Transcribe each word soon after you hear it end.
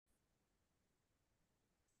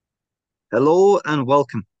Hello and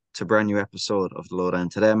welcome to a brand new episode of the Lowdown.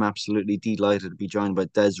 Today I'm absolutely delighted to be joined by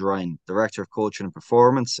Des Ryan, Director of Coaching and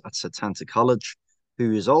Performance at Setanta College,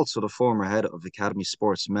 who is also the former head of Academy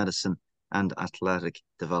Sports Medicine and Athletic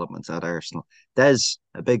Development at Arsenal. Des,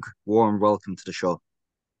 a big warm welcome to the show.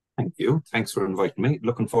 Thank you. Thanks for inviting me.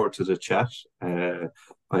 Looking forward to the chat. I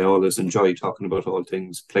always enjoy talking about all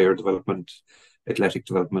things player development, athletic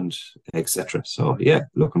development, etc. So yeah,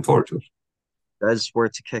 looking forward to it. Des, where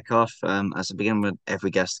to kick off, as I begin with every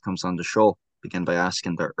guest that comes on the show, begin by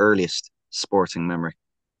asking their earliest sporting memory.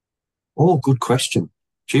 Oh, good question.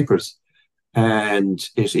 Cheapers. And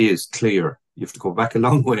it is clear. You have to go back a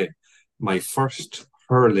long way. My first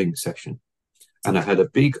hurling session, and I had a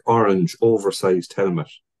big orange oversized helmet.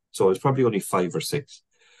 So I was probably only 5 or 6.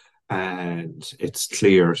 And it's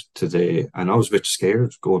clear today. And I was a bit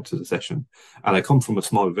scared going to the session. And I come from a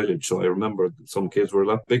small village, so I remember some kids were a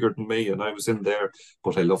lot bigger than me, and I was in there,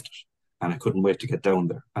 but I loved it. And I couldn't wait to get down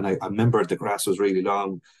there. And I remember the grass was really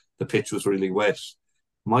long, the pitch was really wet.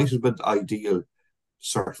 Might have been ideal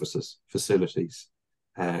surfaces, facilities,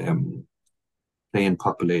 um, playing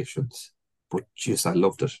populations. But jeez, I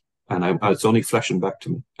loved it. And it's only flashing back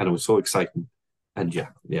to me. And it was so exciting. And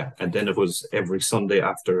yeah. And then it was every Sunday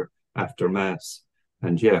after mass.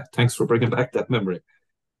 And yeah, thanks for bringing back that memory.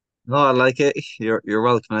 No, I like it. You're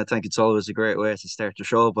welcome. I think it's always a great way to start the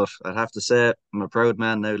show. But I'd have to say, I'm a proud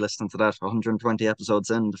man now listening to that. 120 episodes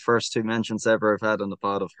in, the first two mentions ever I've had on the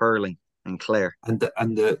pod of hurling and Clare. And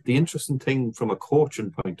the interesting thing from a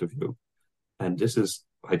coaching point of view, and this is,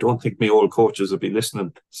 I don't think my old coaches will be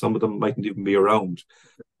listening. Some of them mightn't even be around,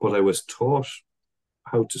 but I was taught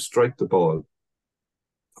how to strike the ball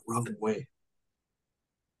the wrong way.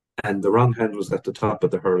 And the wrong hand was at the top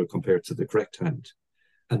of the hurl compared to the correct hand.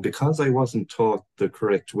 And because I wasn't taught the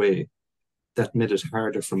correct way, that made it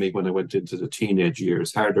harder for me when I went into the teenage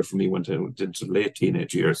years, harder for me when I went into the late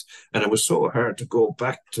teenage years. And it was so hard to go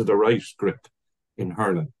back to the right grip in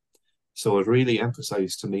hurling. So it really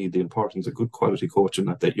emphasized to me the importance of good quality coaching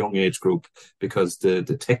at that young age group, because the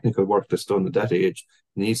technical work that's done at that age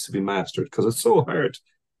needs to be mastered, because it's so hard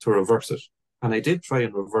to reverse it. And I did try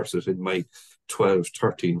and reverse it in my 12,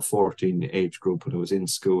 13, 14 age group when I was in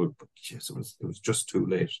school, but yes, it was just too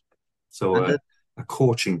late. So And did, a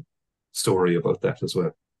coaching story about that as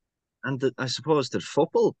well. I suppose, did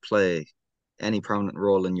football play any prominent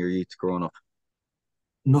role in your youth growing up?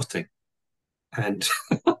 Nothing. And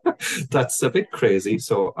that's a bit crazy.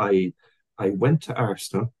 So I went to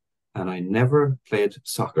Arsenal and I never played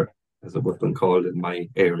soccer, as it would have been called in my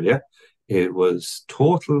area. It was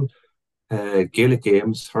total Gaelic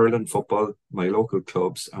games, hurling, football, my local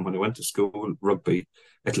clubs, and when I went to school, rugby,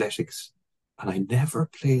 athletics. And I never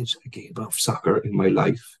played a game of soccer in my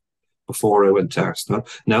life before I went to Arsenal.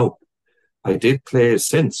 Now, I did play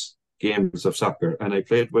since games of soccer, and I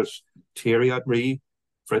played with Thierry Henry,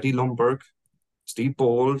 Freddie Lumberg, Steve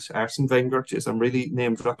Bowles, Arsene Wenger. Geez, I'm really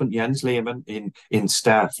name dropping Jens Lehmann in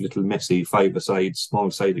staff, little messy five-a-side,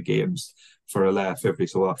 small-sided games for a laugh every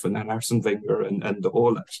so often, and Arsene Wenger and the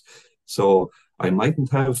whole lot. So I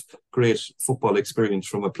mightn't have great football experience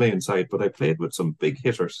from a playing side, but I played with some big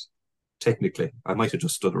hitters. Technically, I might have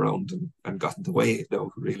just stood around and gotten the way,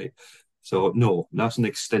 though, really. So no, not an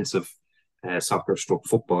extensive soccer stroke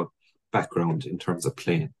football background in terms of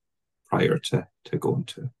playing prior to going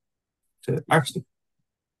to Arsenal.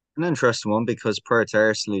 An interesting one, because prior to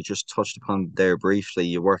Arsenal, you just touched upon there briefly,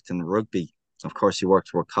 you worked in rugby. Of course, you worked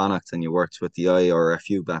with Connacht and you worked with the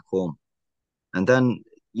IRFU back home. And then,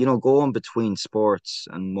 going between sports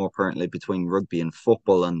and more pertinently between rugby and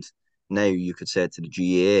football, and now you could say to the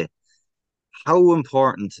GAA, how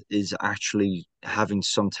important is actually having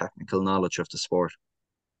some technical knowledge of the sport?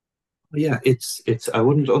 Yeah, it's I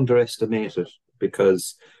wouldn't underestimate it,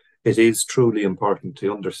 because it is truly important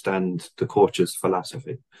to understand the coach's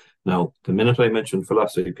philosophy. Now, the minute I mention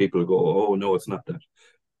philosophy, people go, "Oh no, it's not that."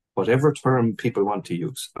 Whatever term people want to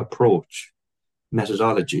use, approach,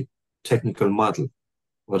 methodology, technical model,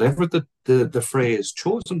 whatever the phrase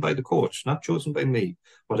chosen by the coach, not chosen by me,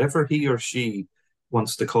 whatever he or she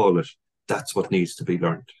wants to call it, that's what needs to be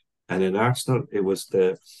learned. And in Arsenal, it was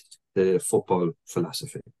the football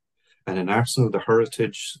philosophy. And in Arsenal, the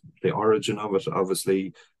heritage, the origin of it,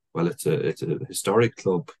 obviously, well, it's a historic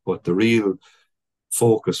club, but the real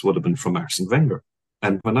focus would have been from Arsene Wenger.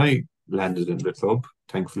 And when I landed in the club,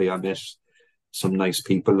 thankfully I met some nice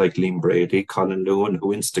people like Liam Brady, Colin Lewin,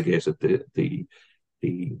 who instigated the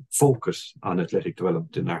focus on athletic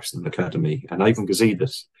development in Arsenal Academy, and Ivan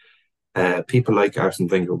Gazidis. People like Arsene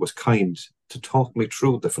Wenger was kind to talk me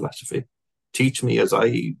through the philosophy, teach me as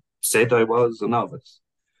I said I was a novice.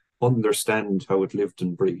 understand how it lived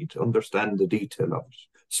and breathed, understand the detail of it,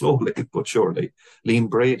 slowly but surely. Liam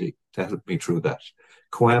Brady to help me through that.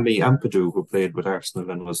 Kwame Ampadu, who played with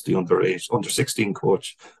Arsenal and was the under 16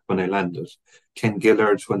 coach when I landed. Ken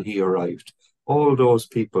Gillard when he arrived. All those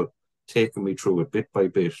people taking me through it bit by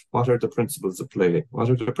bit. What are the principles of play? What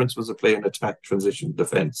are the principles of play in attack, transition,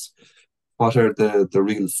 defence? What are the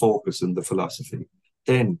real focus in the philosophy?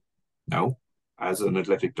 Then, now, as an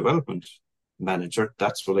athletic development manager,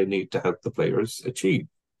 that's what I need to help the players achieve.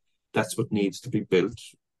 That's what needs to be built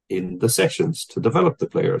in the sessions to develop the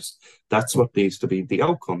players. That's what needs to be the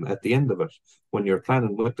outcome at the end of it. When you're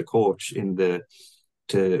planning with the coach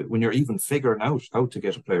when you're even figuring out how to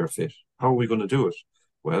get a player fit, how are we going to do it?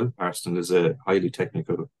 Well, Arsenal is a highly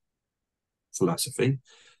technical philosophy.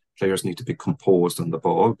 Players need to be composed on the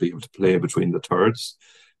ball, be able to play between the thirds.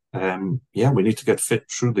 We need to get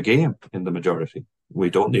fit through the game in the majority. We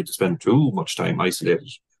don't need to spend too much time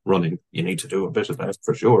isolated running. You need to do a bit of that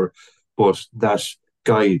for sure, but that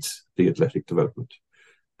guides the athletic development.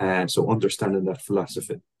 And so understanding that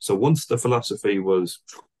philosophy. So once the philosophy was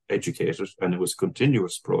educated and it was a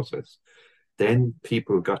continuous process, then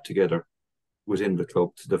people got together within the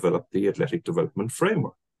club to develop the athletic development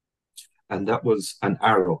framework. And that was an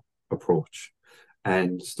arrow approach.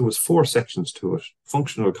 And there was 4 sections to it.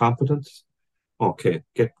 Functional competence. Okay,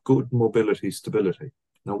 get good mobility, stability.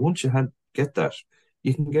 Now, once you get that,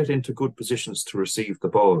 you can get into good positions to receive the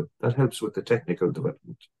ball. That helps with the technical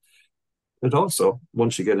development. But also,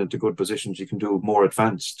 once you get into good positions, you can do more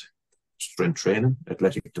advanced strength training,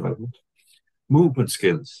 athletic development. Movement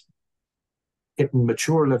skills. Getting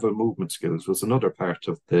mature level movement skills was another part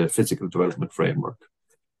of the physical development framework.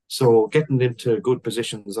 So getting into good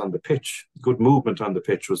positions on the pitch, good movement on the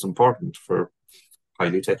pitch was important for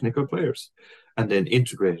highly technical players. And then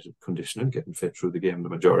integrated conditioning, getting fit through the game, the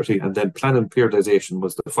majority. And then planning periodization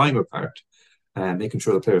was the final part, and making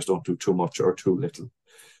sure the players don't do too much or too little.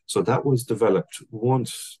 So that was developed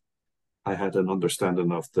once I had an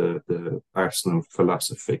understanding of the Arsenal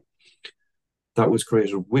philosophy. That was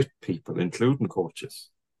created with people, including coaches,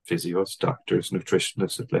 physios, doctors,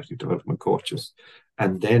 nutritionists, athletic development coaches.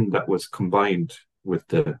 And then that was combined with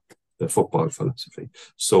the football philosophy.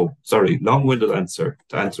 So, sorry, long-winded answer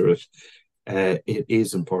to answer it. It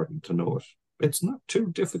is important to know it. It's not too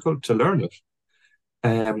difficult to learn it.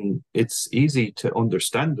 It's easy to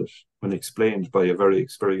understand it when explained by a very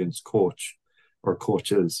experienced coach or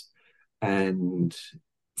coaches, and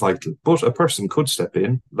vital. But a person could step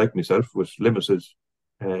in, like myself, with limited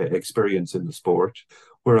experience in the sport,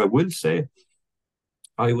 where I will say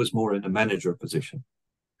I was more in a manager position,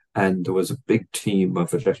 and there was a big team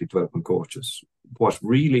of athletic development coaches. What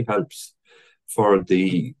really helps for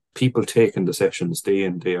the people taking the sessions day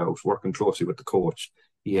in, day out, working closely with the coach,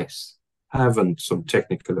 yes, having some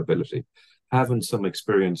technical ability, having some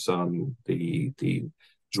experience on the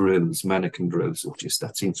drills, mannequin drills, which is,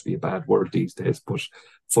 that seems to be a bad word these days, but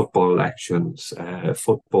football actions,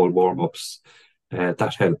 football warm-ups,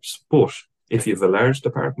 that helps. But if you have a large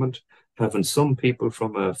department, having some people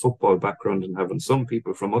from a football background and having some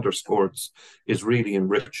people from other sports is really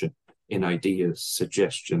enriching in ideas,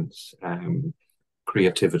 suggestions,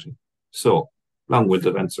 creativity. So,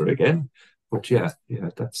 long-winded answer again, but yeah,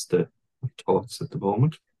 that's the thoughts at the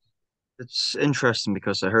moment. It's interesting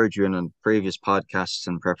because I heard you in a previous podcast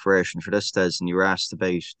in preparation for this, Des, and you were asked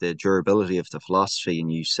about the durability of the philosophy,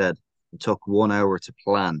 and you said it took 1 hour to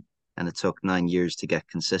plan and it took 9 years to get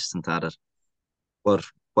consistent at it. But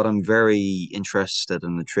what I'm very interested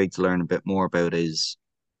and intrigued to learn a bit more about is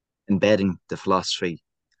embedding the philosophy,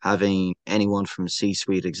 having anyone from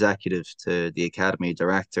C-suite executive to the academy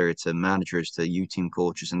director to managers to U team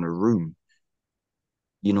coaches in the room,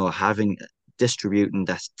 having distributing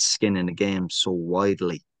that skin in the game so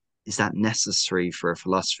widely. Is that necessary for a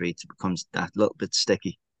philosophy to become that little bit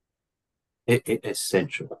sticky?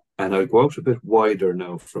 Essential. And I'll go out a bit wider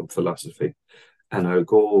now from philosophy. And I'll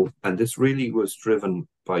go, and this really was driven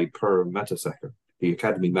by Per Mertesacker, the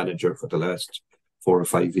academy manager for the last 4 or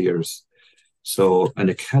 5 years. So an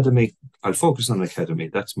academy, I'll focus on academy.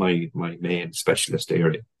 That's my main specialist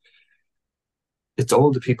area. It's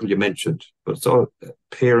all the people you mentioned, but it's all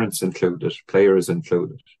parents included, players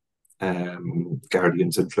included,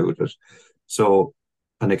 guardians included. So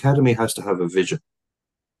an academy has to have a vision,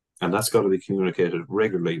 and that's got to be communicated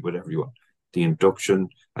regularly with everyone. The induction,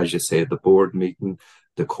 as you say, the board meeting,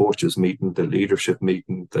 the coaches meeting, the leadership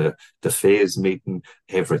meeting, the phase meeting,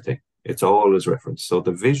 everything. It's all as reference. So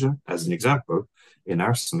the vision, as an example, in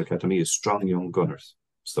Arsenal Academy is strong young gunners.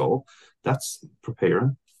 So that's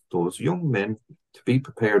preparing those young men to be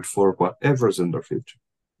prepared for whatever's in their future.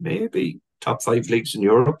 Maybe top five leagues in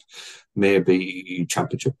Europe, maybe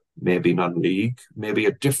championship, maybe non-league, maybe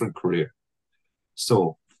a different career.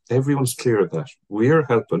 So everyone's clear of that. We're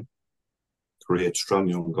helping create strong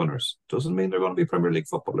young gunners. Doesn't mean they're going to be Premier League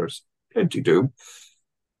footballers. Plenty do,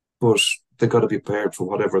 but they've got to be prepared for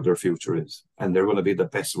whatever their future is, and they're going to be the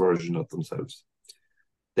best version of themselves.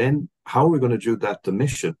 Then, how are we going to do that? The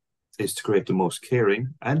mission is to create the most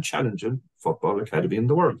caring and challenging football academy in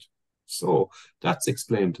the world. So that's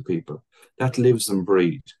explained to people. That lives and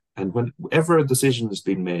breathes. And whenever a decision has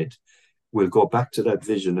been made, we'll go back to that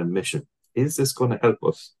vision and mission. Is this going to help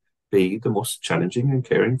us be the most challenging and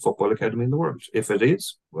caring football academy in the world? If it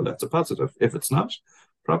is, well, that's a positive. If it's not,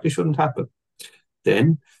 probably shouldn't happen.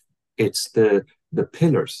 Then it's the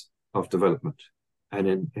pillars of development.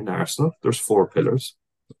 And in Arsenal, there's 4 pillars.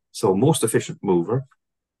 So most efficient mover,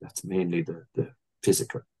 that's mainly the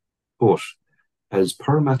physical. But as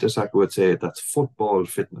Per Mertesacker would say, that's football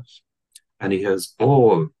fitness. And he has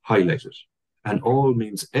all highlighted. And all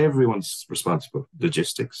means everyone's responsible.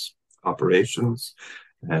 Logistics, operations,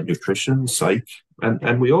 nutrition, psych.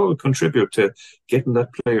 And we all contribute to getting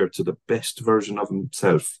that player to the best version of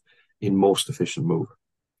himself in most efficient mover.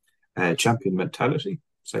 Champion mentality,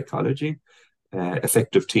 psychology,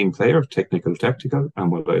 effective team player, technical, tactical.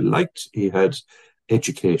 And what I liked, he had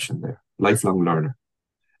education there, lifelong learner.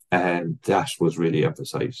 And that was really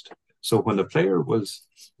emphasized. So when the player was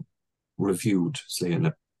reviewed, say in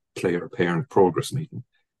a player parent progress meeting,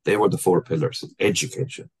 they were the 4 pillars: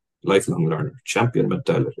 education, lifelong learner, champion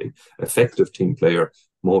mentality, effective team player,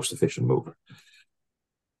 most efficient mover.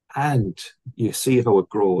 And you see how it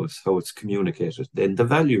grows, how it's communicated. Then the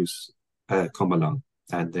values come along,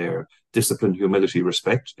 and they're discipline, humility,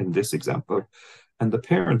 respect in this example. And the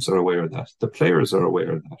parents are aware of that. The players are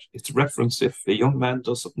aware of that. It's referenced if a young man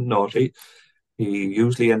does something naughty, he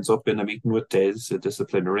usually ends up in a meeting with Des, a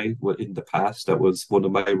disciplinary. In the past, that was one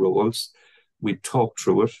of my roles. We'd talk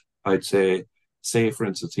through it. I'd say, for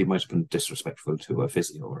instance, he might have been disrespectful to a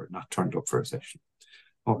physio or not turned up for a session.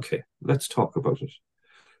 Okay, let's talk about it.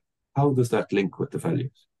 How does that link with the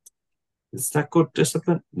values? Is that good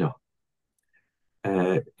discipline? No.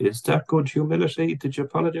 Is that good humility? Did you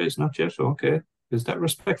apologize? Not yet. Okay. Is that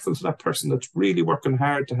respectful to that person that's really working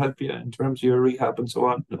hard to help you in terms of your rehab and so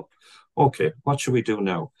on? No. Okay, what should we do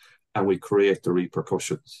now? And we create the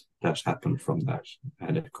repercussions that happen from that.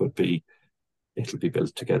 And it'll be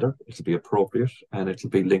built together, it'll be appropriate, and it'll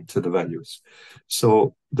be linked to the values.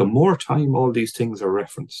 So the more time all these things are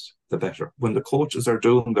referenced, the better. When the coaches are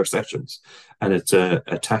doing their sessions and it's a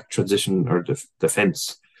attack, transition, or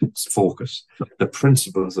defense focus, the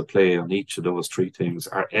principles of play on each of those 3 things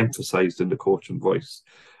are emphasized in the coaching voice,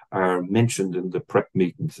 are mentioned in the prep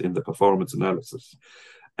meetings, in the performance analysis.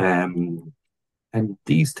 And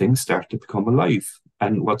these things start to become alive.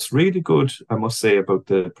 And what's really good, I must say, about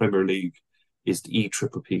the Premier League is the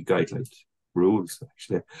EPPP guidelines, rules,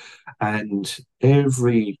 actually. And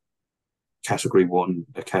every Category 1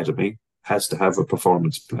 academy has to have a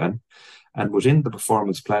performance plan. And within the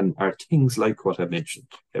performance plan are things like what I mentioned.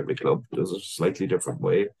 Every club does it a slightly different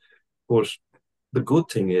way. But the good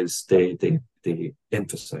thing is they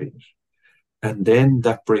emphasize it. And then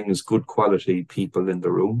that brings good quality people in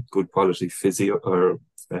the room, good quality physio or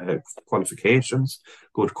qualifications,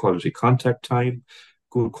 good quality contact time,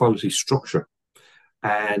 good quality structure.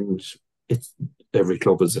 And every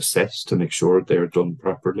club is assessed to make sure they're done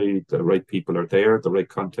properly, the right people are there, the right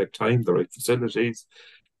contact time, the right facilities,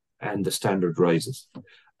 and the standard rises.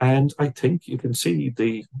 And I think you can see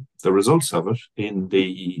the results of it in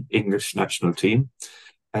the English national team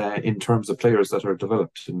in terms of players that are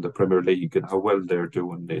developed in the Premier League and how well they're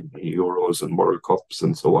doing in the Euros and World Cups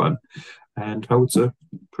and so on, and how it's a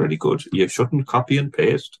pretty good. You shouldn't copy and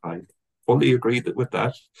paste. I fully agree with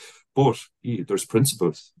that. But there's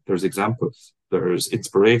principles, there's examples, there's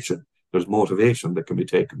inspiration, there's motivation that can be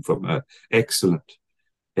taken from an excellent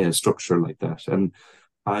structure like that. And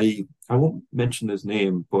I won't mention his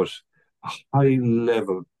name, but a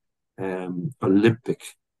high-level Olympic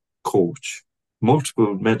coach,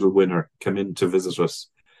 multiple medal winner, came in to visit us,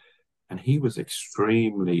 and he was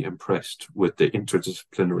extremely impressed with the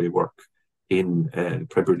interdisciplinary work in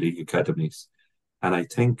Premier League academies. And I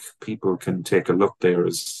think people can take a look there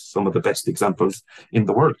as some of the best examples in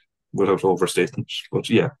the world without overstating. But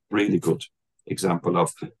yeah, really good example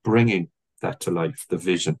of bringing that to life, the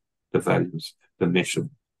vision, the values, the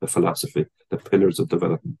mission, the philosophy, the pillars of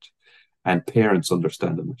development, and parents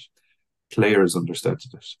understanding it, players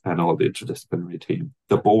understanding it, and all the interdisciplinary team,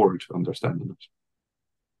 the board understanding it,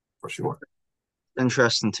 for sure.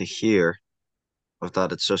 Interesting to hear of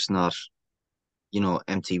that. It's just not,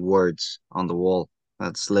 empty words on the wall.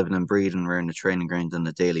 that's living and breathing around the training ground on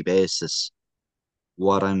a daily basis.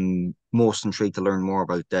 What I'm most intrigued to learn more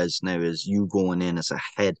about Des now is you going in as a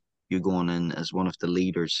head, you going in as one of the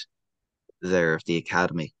leaders there of the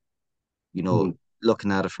academy. You know, Mm.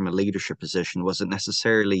 looking at it from a leadership position, was it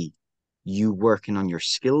necessarily you working on your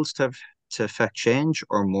skills to affect change,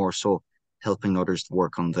 or more so helping others to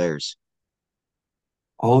work on theirs?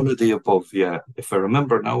 All of the above, yeah. If I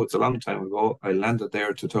remember now, it's a long time ago. I landed there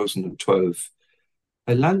in 2012.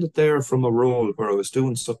 I landed there from a role where I was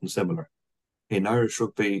doing something similar. In Irish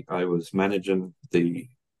rugby, I was managing the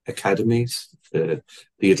academies, the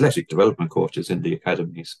athletic development coaches in the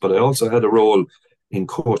academies, but I also had a role in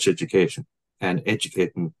coach education and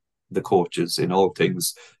educating the coaches in all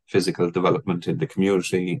things physical development in the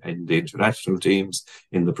community, in the international teams,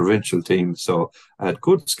 in the provincial teams. So I had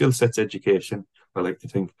good skill sets education, I like to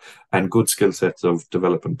think, and good skill sets of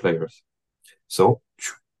developing players. So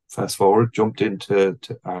fast forward, jumped into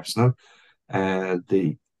Arsenal.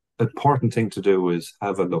 The important thing to do is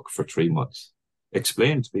have a look for 3 months.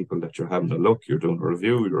 Explain to people that you're having a look, you're doing a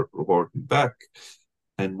review, you're reporting back.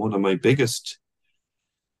 And one of my biggest,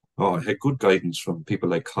 oh, I had good guidance from people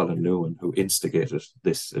like Colin Lewin, who instigated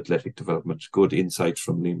this athletic development, good insights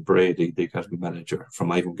from Liam Brady, the academy manager,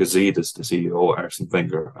 from Ivan Gazidis, the CEO, Arsene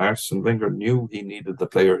Wenger. Arsene Wenger knew he needed the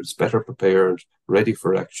players better prepared, ready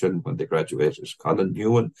for action when they graduated. Colin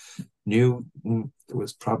Lewin knew there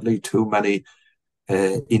was probably too many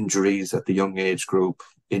injuries at the young age group,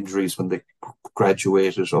 injuries when they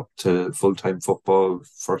graduated up to full time football,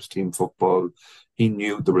 first team football. He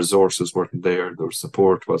knew the resources weren't there, the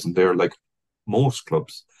support wasn't there, like most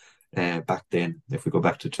clubs back then, if we go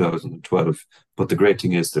back to 2012. But the great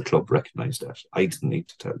thing is the club recognised that. I didn't need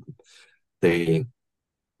to tell them. They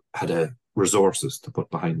had resources to put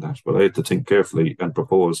behind that, but I had to think carefully and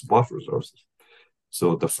propose what resources.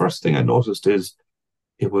 So the first thing I noticed is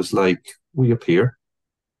it was like we appear,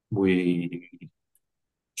 we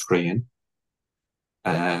train,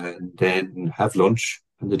 and then have lunch,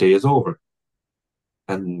 and the day is over.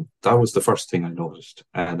 And that was the first thing I noticed.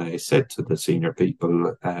 And I said to the senior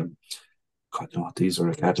people, God, no, these are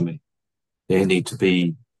academy. They need to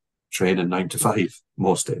be training 9 to 5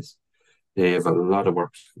 most days. They have a lot of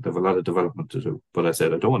work, they have a lot of development to do. But I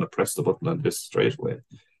said, I don't want to press the button on this straight away.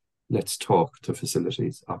 Let's talk to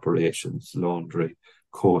facilities, operations, laundry,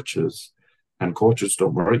 coaches. And coaches,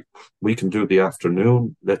 don't worry, we can do the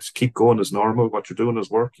afternoon. Let's keep going as normal. What you're doing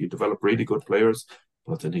is work. You develop really good players,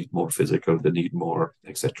 but they need more physical, they need more,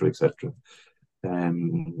 etc., etc.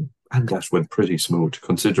 And that went pretty smooth,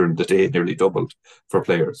 considering the day nearly doubled for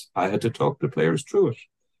players. I had to talk to players through it.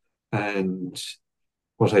 And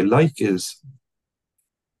what I like is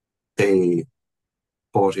they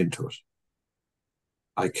bought into it.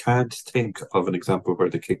 I can't think of an example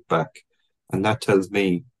where they kicked back. And that tells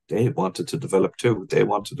me they wanted to develop too. They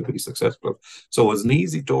wanted to be successful. So it was an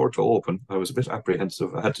easy door to open. I was a bit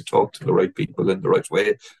apprehensive. I had to talk to the right people in the right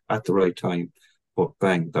way at the right time. But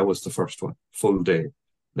bang, that was the first one. Full day.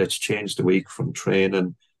 Let's change the week from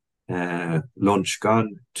training, lunch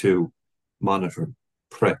gone, to monitoring,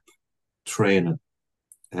 prep, training,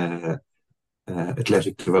 uh,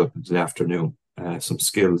 athletic development in the afternoon, some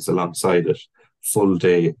skills alongside it, full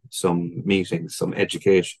day, some meetings, some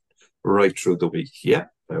education right through the week. Yeah,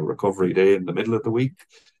 a recovery day in the middle of the week,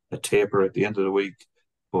 a taper at the end of the week,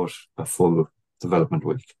 but a full development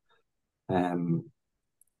week. Um,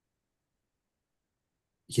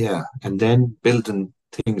 yeah, and then building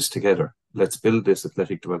things together. Let's build this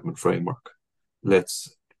athletic development framework.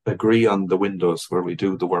 Let's agree on the windows where we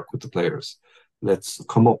do the work with the players. Let's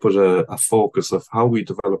come up with a focus of how we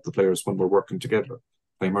develop the players when we're working together,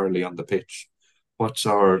 primarily on the pitch. What's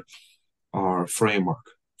our framework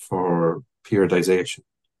for periodization?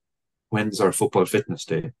 When's our football fitness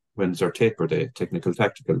day? When's our taper day, technical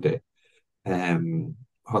tactical day?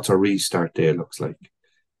 What's our restart day looks like?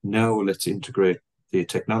 Now let's integrate the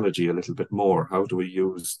technology a little bit more. How do we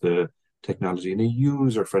use the technology in a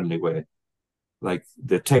user-friendly way? Like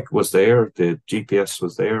the tech was there, the GPS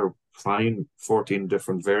was there, fine, 14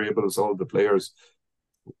 different variables, all the players,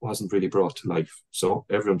 wasn't really brought to life. So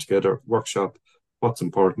everyone together, workshop, what's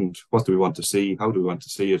important, what do we want to see, how do we want to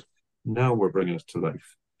see it? Now we're bringing it to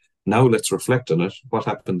life. Now let's reflect on it. What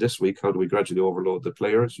happened this week? How do we gradually overload the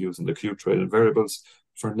players using the Q training variables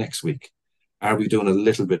for next week? Are we doing a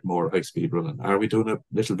little bit more high speed running? Are we doing a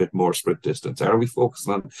little bit more sprint distance? Are we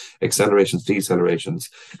focusing on accelerations, decelerations,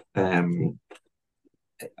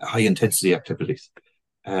 high intensity activities?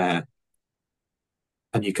 And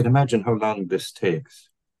you can imagine how long this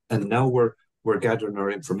takes. And now we're gathering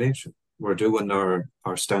our information. We're doing our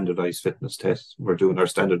standardized fitness tests. We're doing our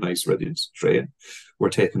standardized readiness train. We're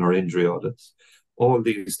taking our injury audits. All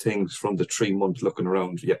these things from the 3 month looking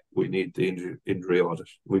around. Yeah, we need the injury audit.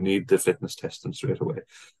 We need the fitness testing straight away.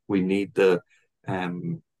 We need the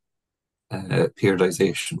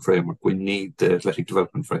periodization framework. We need the athletic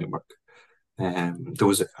development framework. There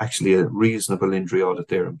was actually a reasonable injury audit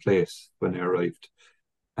there in place when I arrived.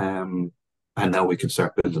 And now we can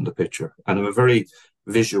start building the picture. And I'm a very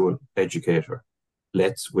visual educator.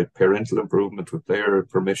 Let's, with parental improvement, with player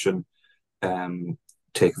permission,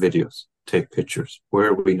 take videos, take pictures. Where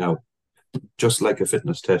are we now? Just like a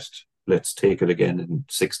fitness test, let's take it again in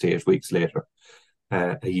 6 to 8 weeks later,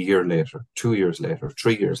 a year later, 2 years later,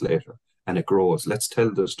 3 years later, and it grows. Let's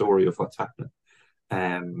tell the story of what's happening.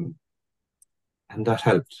 And that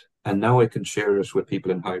helped. And now I can share it with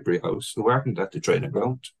people in Highbury House who aren't at the training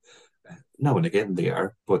ground. Now and again they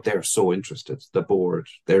are, but they're so interested. The board,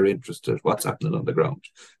 they're interested. What's happening on the ground?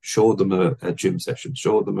 Show them a gym session,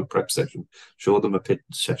 show them a prep session, show them a pit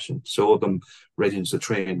session, show them readiness to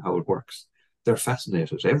train, how it works. They're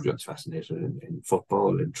fascinated. Everyone's fascinated in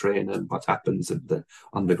football, in training, what happens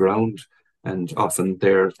on the ground. And often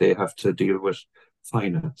they have to deal with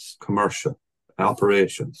finance, commercial,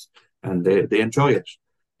 operations, and they enjoy it.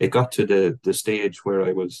 It got to the stage where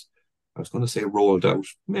I was going to say rolled out,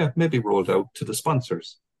 maybe rolled out to the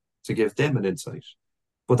sponsors to give them an insight.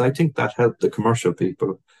 But I think that helped the commercial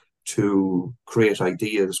people to create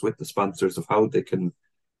ideas with the sponsors of how they can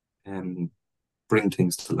bring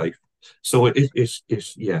things to life. So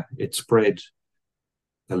it spread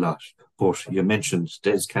a lot. But you mentioned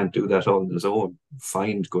Des can't do that all on his own.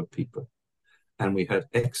 Find good people. And we had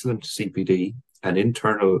excellent CPD, an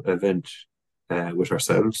internal event with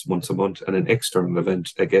ourselves once a month, and an external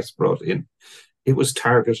event, a guest brought in. It was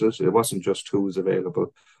targeted. It wasn't just who's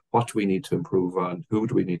available, what do we need to improve on, who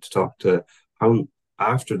do we need to talk to, how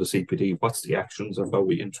after the CPD, what's the actions of how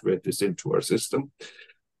we integrate this into our system.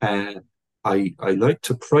 I like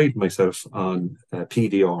to pride myself on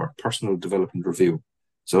PDR, Personal Development Review.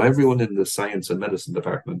 So everyone in the science and medicine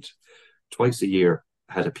department, twice a year,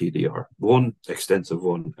 had a PDR, one extensive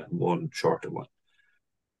one and one shorter one.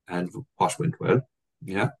 And what went well?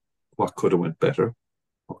 Yeah. What could have went better?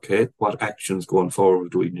 Okay. What actions going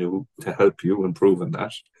forward do we do to help you improve on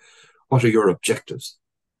that? What are your objectives?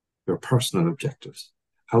 Your personal objectives?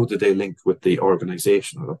 How do they link with the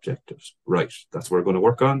organizational objectives? Right. That's what we're going to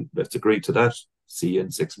work on. Let's agree to that. See you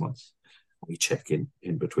in 6 months. We check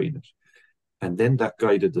in between it. And then that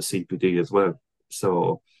guided the CPD as well.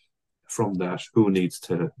 So from that, who needs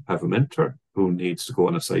to have a mentor? Who needs to go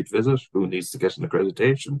on a site visit? Who needs to get an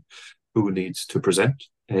accreditation? Who needs to present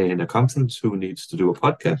in a conference? Who needs to do a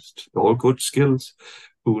podcast? All good skills.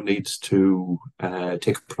 Who needs to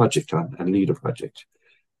take a project on and lead a project,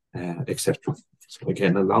 etc. So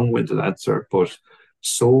again, a long-winded answer, but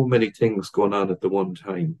so many things going on at the one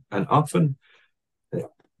time. And often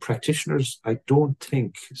practitioners, I don't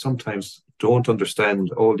think, sometimes don't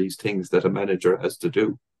understand all these things that a manager has to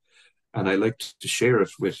do. And I like to share it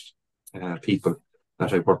with people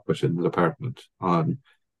that I work with in the department on,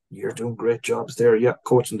 you're doing great jobs there. Yeah,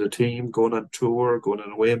 coaching the team, going on tour, going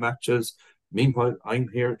on away matches. Meanwhile, I'm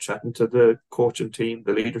here chatting to the coaching team,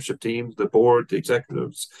 the leadership team, the board, the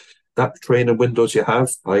executives. That training windows you have,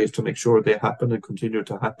 I have to make sure they happen and continue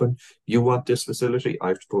to happen. You want this facility, I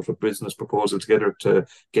have to put a business proposal together to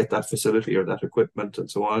get that facility or that equipment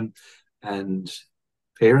and so on. And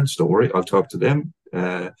parents, don't worry, I'll talk to them.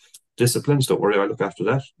 Disciplines, don't worry, I look after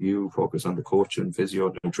that. You focus on the coaching,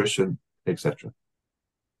 physio, nutrition, etc.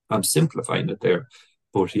 I'm simplifying it there,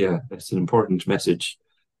 but yeah, it's an important message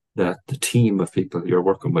that the team of people you're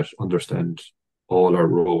working with understand all our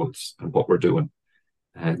roles and what we're doing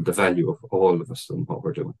and the value of all of us and what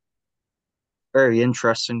we're doing. Very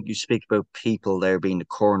interesting. You speak about people there being the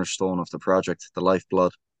cornerstone of the project, the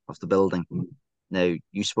lifeblood of the building. Now,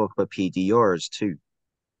 you spoke about PDRs too.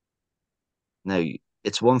 Now,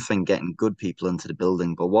 it's one thing getting good people into the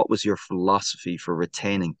building, but what was your philosophy for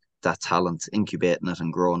retaining that talent, incubating it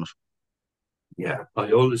and growing it? Yeah,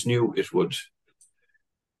 I always knew it would,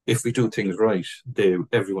 if we do things right,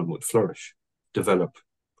 everyone would flourish, develop,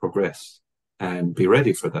 progress, and be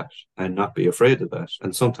ready for that and not be afraid of that,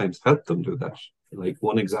 and sometimes help them do that. Like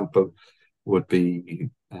one example would be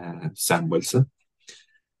Sam Wilson.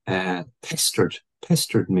 Pestered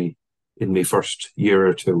me in my first year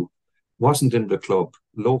or two. Wasn't in the club,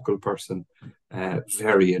 local person,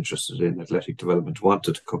 very interested in athletic development,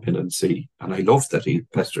 wanted to come in and see. And I loved that he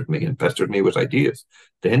pestered me with ideas.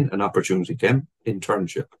 Then an opportunity came,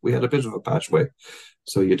 internship. We had a bit of a pathway.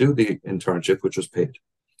 So you do the internship, which was paid.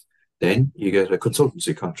 Then you get a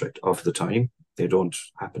consultancy contract of the time. They don't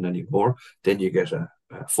happen anymore. Then you get a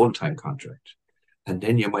full-time contract. And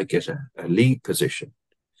then you might get a lead position.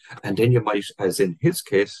 And then you might, as in his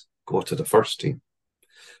case, go to the first team.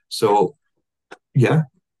 So, yeah,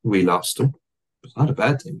 we lost him. It's not a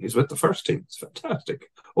bad thing. He's with the first team. It's fantastic.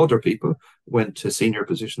 Other people went to senior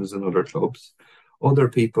positions in other clubs. Other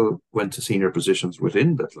people went to senior positions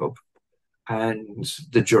within the club. And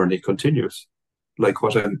the journey continues. Like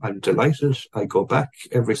what I'm delighted. I go back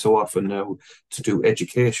every so often now to do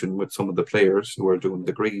education with some of the players who are doing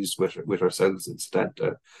degrees with ourselves in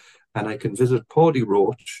Stanta. And I can visit Paddy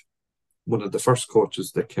Roach, one of the first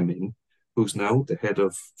coaches that came in, who's now the head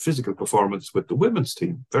of physical performance with the women's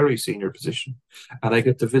team, very senior position. And I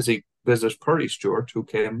get to visit Perry Stewart, who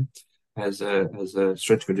came as a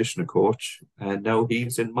strength conditioning coach, and now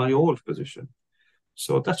he's in my old position.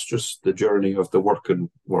 So that's just the journey of the working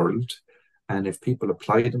world. And if people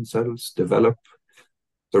apply themselves, develop,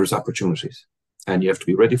 there's opportunities. And you have to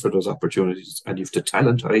be ready for those opportunities. And you have to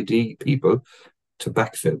talent ID people to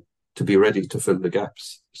backfill, to be ready to fill the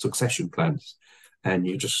gaps, succession plans. And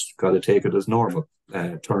you just got to take it as normal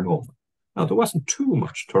turnover. Now, there wasn't too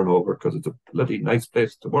much turnover because it's a bloody nice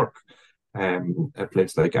place to work, a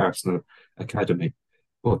place like Arsenal Academy,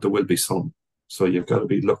 but there will be some. So you've got to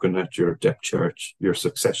be looking at your depth chart, your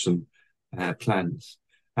succession plans.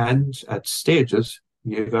 And at stages,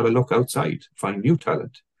 you've got to look outside, find new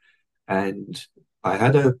talent. And I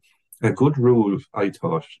had a good rule, I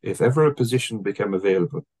thought, if ever a position became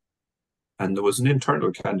available and there was an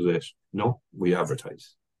internal candidate, no, we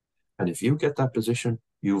advertise. And if you get that position,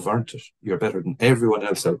 you've earned it. You're better than everyone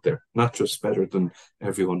else out there, not just better than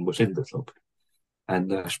everyone within the club. And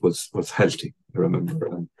that was healthy, I remember.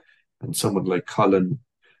 And someone like Colin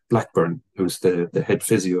Blackburn, who's the head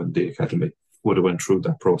physio in the academy, would have went through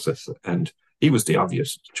that process. And he was the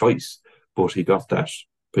obvious choice, but he got that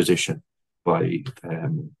position by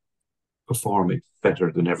performing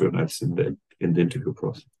better than everyone else in the interview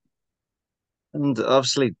process. And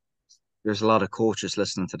obviously, there's a lot of coaches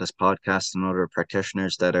listening to this podcast and other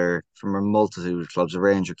practitioners that are from a multitude of clubs, a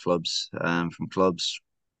range of clubs, from clubs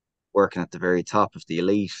working at the very top of the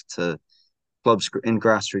elite to clubs in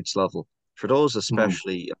grassroots level. For those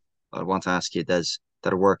especially, I want to ask you, Des,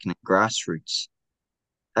 that are working in grassroots,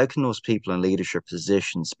 how can those people in leadership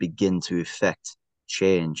positions begin to affect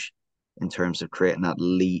change in terms of creating that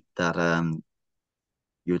lead, that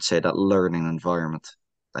you would say that learning environment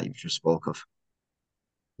that you just spoke of?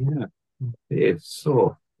 Yeah, it's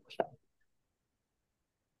so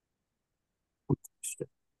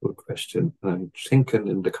good question. I'm thinking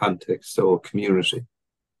in the context of community.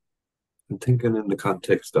 I'm thinking in the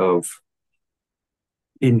context of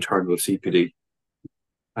internal CPD.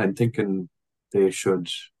 I'm thinking they should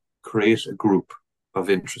create a group of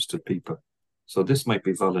interested people. So this might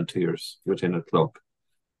be volunteers within a club,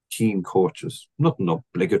 team coaches, nothing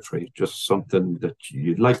obligatory, just something that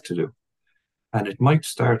you'd like to do. And it might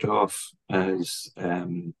start off as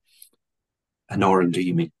an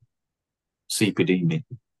R&D meeting, CPD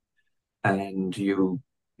meeting, and you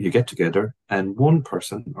get together and one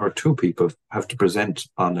person or two people have to present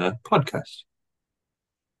on a podcast,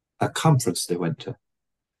 a conference they went to,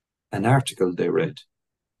 an article they read.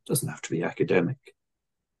 It doesn't have to be academic,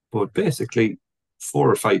 but basically 4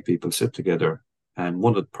 or 5 people sit together and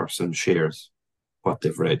one of the person shares what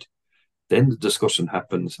they've read. Then the discussion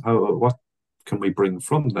happens. What can we bring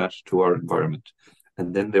from that to our environment?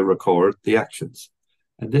 And then they record the actions.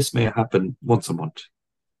 And this may happen once a month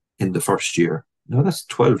in the first year. Now that's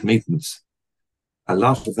 12 meetings, a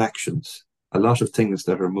lot of actions, a lot of things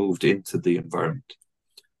that are moved into the environment.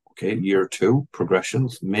 Okay, year 2,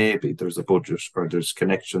 progressions, maybe there's a budget or there's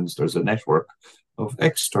connections, there's a network of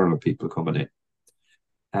external people coming in.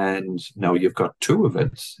 And now you've got 2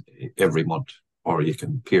 events every month, or you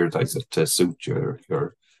can periodize it to suit your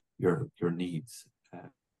needs.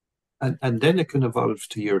 And then it can evolve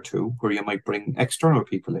to year 2, where you might bring external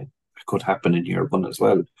people in. It could happen in year 1 as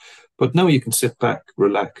well. But now you can sit back,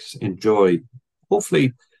 relax, enjoy,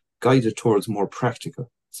 hopefully guided towards more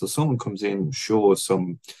practical. So someone comes in, shows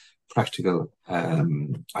some practical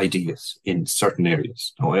ideas in certain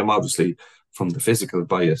areas. Now, I'm obviously from the physical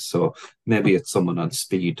bias, so maybe it's someone on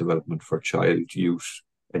speed development for child, youth,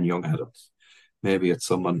 and young adults. Maybe it's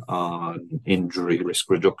someone on injury risk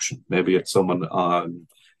reduction. Maybe it's someone on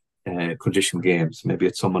condition games. Maybe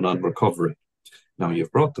it's someone on recovery. Now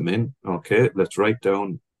you've brought them in. Okay, let's write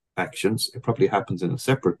down actions. It probably happens in a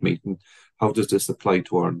separate meeting. How does this apply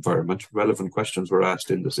to our environment? Relevant questions were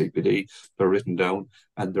asked in the CPD. They're written down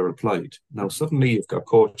and they're applied. Now suddenly you've got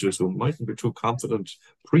coaches who mightn't be too confident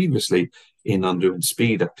previously in on doing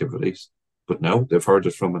speed activities. But now they've heard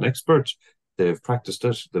it from an expert, they've practiced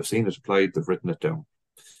it, they've seen it applied, they've written it down.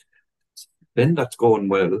 Then that's going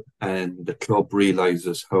well, and the club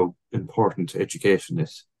realizes how important education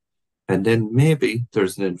is. And then maybe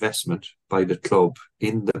there's an investment by the club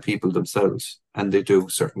in the people themselves, and they do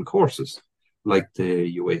certain courses, like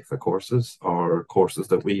the UEFA courses or courses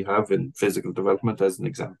that we have in physical development, as an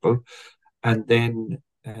example. And then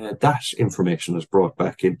that information is brought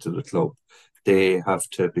back into the club. They have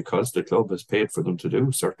to, because the club has paid for them to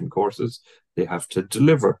do certain courses, they have to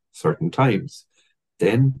deliver certain times.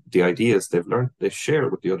 Then the ideas they've learned, they share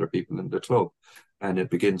with the other people in the club, and it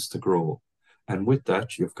begins to grow. And with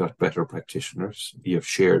that, you've got better practitioners, you've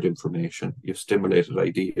shared information, you've stimulated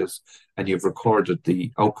ideas, and you've recorded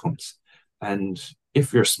the outcomes. And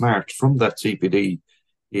if you're smart from that CPD,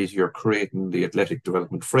 is you're creating the athletic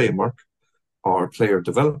development framework or player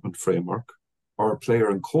development framework or player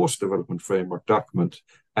and coach development framework document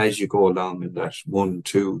as you go along in that 1,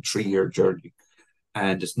 2, 3 year journey.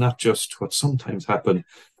 And it's not just what sometimes happen,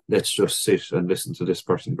 let's just sit and listen to this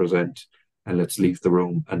person present and let's leave the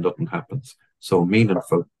room and nothing happens. So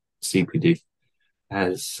meaningful CPD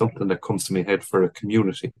as something that comes to my head for a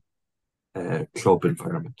community club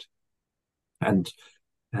environment. And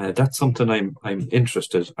that's something I'm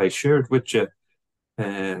interested. I shared with you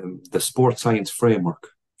the sports science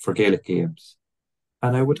framework for Gaelic games.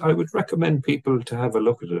 And I would recommend people to have a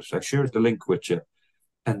look at it. I shared the link with you.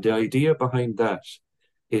 And the idea behind that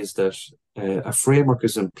is that a framework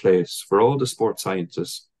is in place for all the sports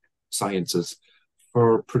sciences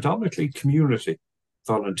for predominantly community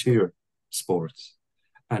volunteer sports.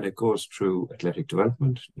 And it goes through athletic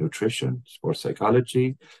development, nutrition, sports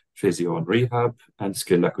psychology, physio and rehab, and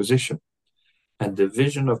skill acquisition. And the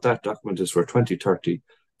vision of that document is for 2030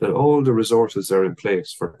 that all the resources are in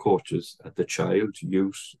place for coaches at the child,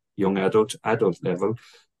 youth, young adult, adult level,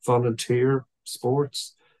 volunteer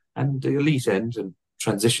sports, and the elite end and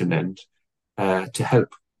transition end to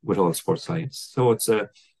help with all sports science. So it's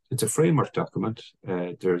a framework document.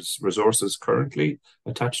 There's resources currently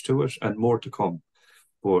attached to it and more to come.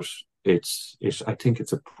 But I think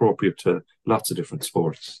it's appropriate to lots of different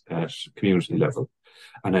sports at community level.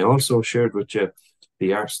 And I also shared with you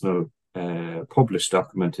the Arsenal published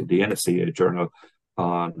document in the NSCA journal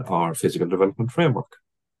on our physical development framework.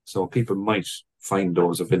 So people might find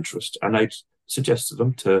those of interest. And I'd suggested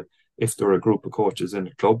them to, if there are a group of coaches in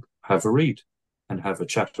the club, have a read and have a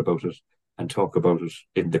chat about it and talk about it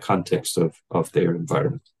in the context of their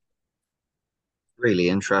environment. Really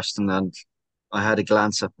interesting. And I had a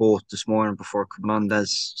glance at both this morning before coming on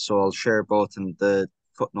this, so I'll share both in the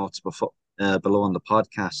footnotes below on the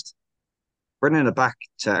podcast. Bringing it back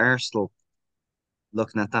to Arsenal,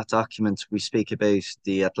 looking at that document, we speak about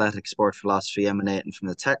the athletic sport philosophy emanating from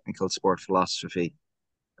the technical sport philosophy.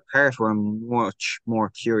 The part where I'm much more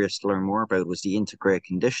curious to learn more about was the integrated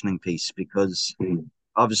conditioning piece, because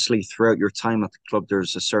obviously throughout your time at the club,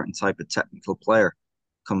 there's a certain type of technical player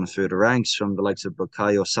coming through the ranks from the likes of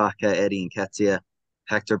Bukayo Saka, Eddie Nketiah,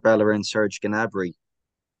 Hector Bellerin, Serge Gnabry.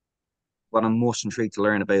 What I'm most intrigued to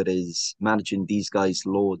learn about is managing these guys'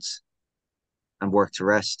 loads and work to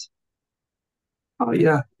rest. Oh,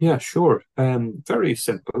 yeah, sure. Very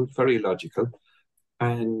simple, very logical.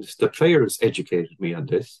 And the players educated me on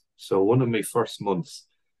this. So one of my first months,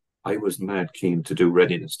 I was mad keen to do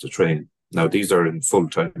readiness to train. Now, these are in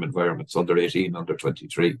full-time environments, under 18, under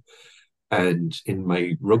 23. And in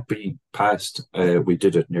my rugby past, we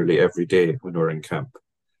did it nearly every day when we were in camp.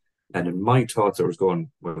 And in my thoughts, I was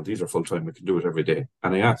going, well, these are full-time, we can do it every day.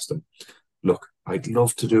 And I asked them, look, I'd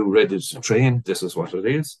love to do readiness to train. This is what it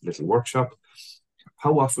is, little workshop.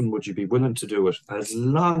 How often would you be willing to do it? As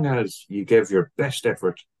long as you gave your best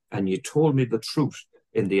effort and you told me the truth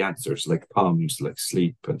in the answers, like POMS, like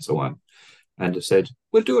sleep, and so on. And they said,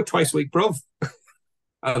 we'll do it twice a week, bruv.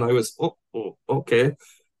 And I was, okay.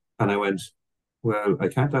 And I went, well, I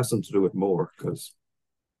can't ask them to do it more because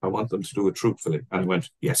I want them to do it truthfully. And I went,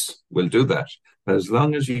 yes, we'll do that. As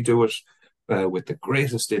long as you do it with the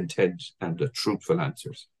greatest intent and the truthful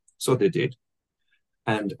answers. So they did.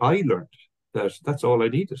 And I learned that that's all I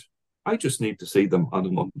needed. I just need to see them on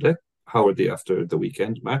a Monday. How are they after the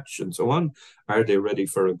weekend match and so on? Are they ready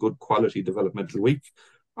for a good quality developmental week?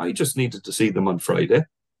 I just needed to see them on Friday.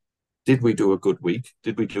 Did we do a good week?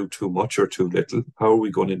 Did we do too much or too little? How are we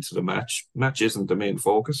going into the match? Match isn't the main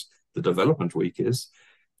focus. The development week is.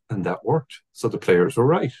 And that worked. So the players were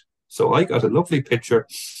right. So I got a lovely picture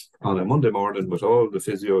on a Monday morning with all the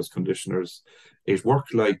physios, conditioners. It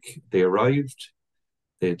worked like they arrived.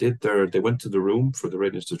 They went to the room for the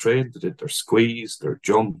readiness to train. They did their squeeze, their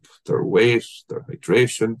jump, their weight, their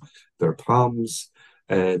hydration, their palms.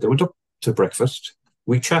 They went up to breakfast.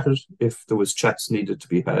 We chatted if there was chats needed to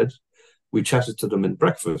be had. We chatted to them in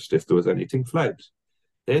breakfast if there was anything flagged.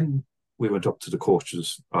 Then we went up to the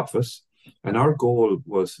coach's office, and our goal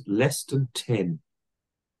was less than 10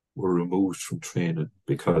 were removed from training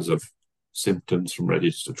because of symptoms from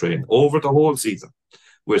readiness to train over the whole season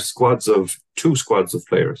with two squads of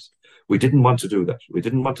players. We didn't want to do that. We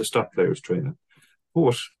didn't want to stop players training.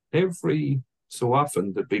 But every so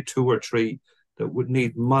often there'd be two or three that would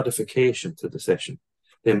need modification to the session.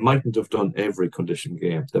 They mightn't have done every condition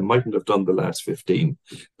game. They mightn't have done the last 15.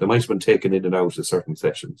 They might have been taken in and out of certain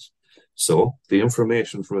sessions. So the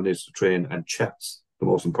information from readiness to train and chats, the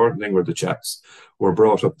most important thing were the chats, were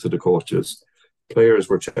brought up to the coaches. Players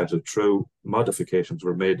were chatted through, modifications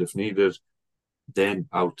were made if needed, then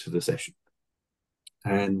out to the session.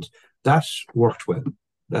 And that worked well.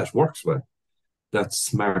 That works well. That's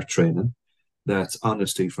smart training. That's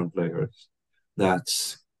honesty from players.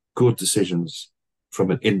 That's good decisions from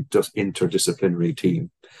an interdisciplinary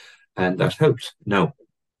team. And that helped. Now,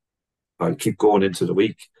 I'll keep going into the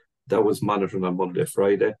week. That was monitoring on Monday,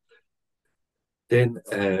 Friday. Then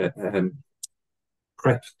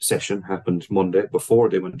prep session happened Monday before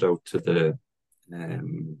they went out to the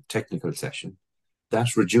technical session.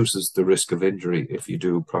 That reduces the risk of injury if you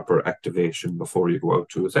do proper activation before you go out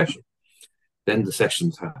to a session. Then the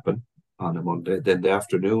sessions happen on a Monday. Then the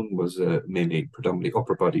afternoon was a mainly predominantly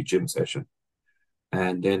upper body gym session.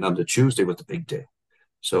 And then on the Tuesday was the big day.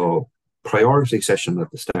 So priority session at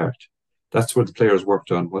the start. That's where the players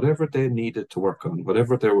worked on whatever they needed to work on,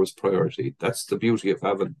 whatever there was priority. That's the beauty of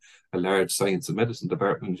having a large science and medicine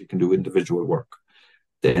department. You can do individual work.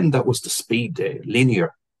 Then that was the speed day,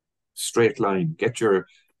 linear, straight line. Get your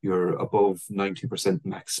above 90%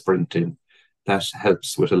 max sprint in. That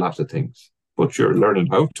helps with a lot of things. But you're learning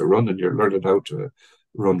how to run and you're learning how to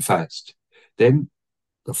run fast. Then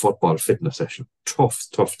the football fitness session, tough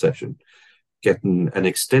session. Getting an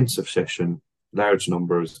extensive session, large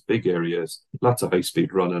numbers, big areas, lots of high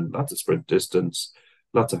speed running, lots of sprint distance,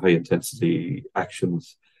 lots of high intensity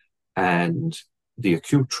actions. And the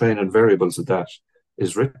acute training variables of that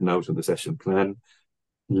is written out in the session plan,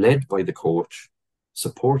 led by the coach,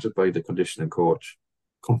 supported by the conditioning coach,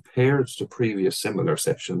 compared to previous similar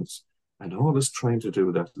sessions, and always trying to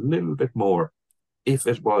do that little bit more if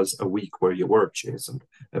it was a week where you were chasing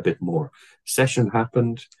a bit more. Session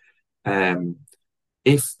happened.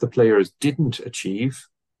 If the players didn't achieve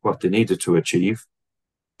what they needed to achieve,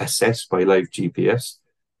 assessed by live GPS,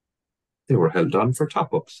 they were held on for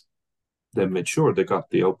top-ups. They made sure they got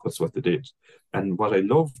the outputs what they did. And what I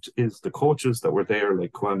loved is the coaches that were there,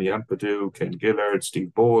 like Kwame Ampadu, Ken Gillard,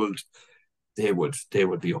 Steve Bold, they would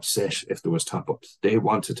be upset if there was top-ups. They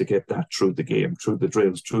wanted to get that through the game, through the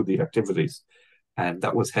drills, through the activities. And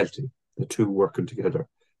that was healthy, the two working together.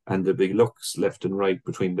 And there'd be looks left and right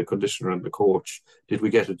between the conditioner and the coach. Did we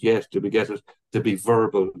get it yet? Did we get it? There'd be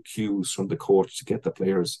verbal cues from the coach to get the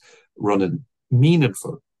players running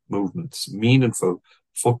meaningful movements, meaningful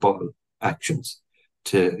football actions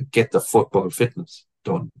to get the football fitness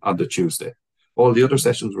done on the Tuesday. All the other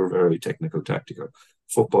sessions were very technical, tactical.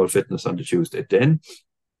 Football fitness on the Tuesday. Then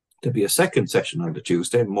there'd be a second session on the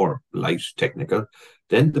Tuesday, more light technical.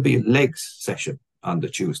 Then there'd be a legs session on the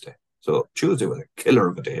Tuesday. So Tuesday was a killer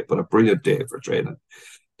of a day, but a brilliant day for training.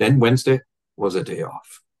 Then Wednesday was a day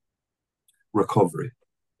off. Recovery,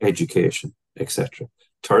 education, etc.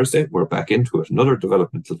 Thursday, we're back into it. Another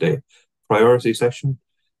developmental day. Priority session,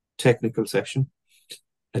 technical session,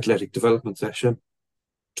 athletic development session.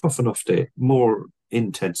 Tough enough day. More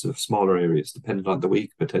intensive, smaller areas, depending on the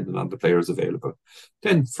week, depending on the players available.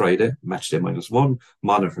 Then Friday, match day -1,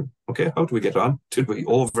 monitoring. Okay, how do we get on? Did we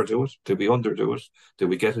overdo it? Did we underdo it? Did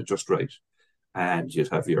we get it just right? And you'd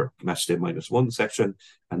have your match day -1 section,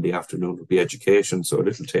 and the afternoon would be education, so a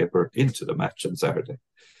little taper into the match on Saturday.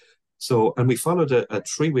 So, and we followed a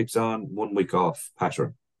 3 weeks on, 1 week off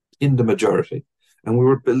pattern in the majority. And we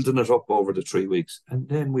were building it up over the 3 weeks, and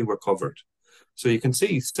then we were covered. So you can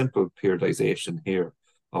see simple periodization here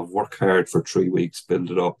of work hard for 3 weeks, build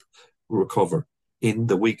it up, recover. In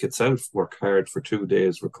the week itself, work hard for 2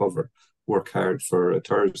 days, recover. Work hard for a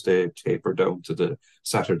Thursday, taper down to the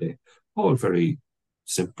Saturday. All very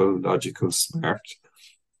simple, logical, smart,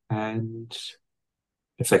 and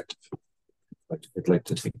effective, I'd like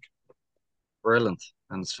to think. Brilliant.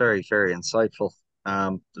 And it's very, very insightful.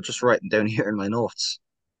 Just writing down here in my notes.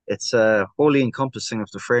 It's wholly encompassing of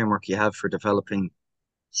the framework you have for developing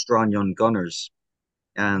strong young gunners.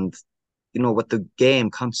 And, with the game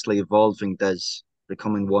constantly evolving, there's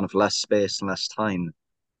becoming one of less space and less time.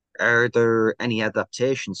 Are there any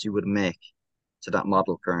adaptations you would make to that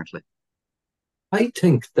model currently? I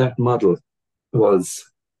think that model was,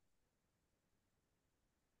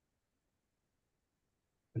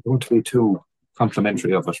 I don't want to be too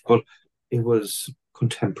complimentary of it, but it was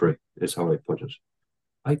contemporary, is how I put it.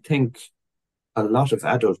 I think a lot of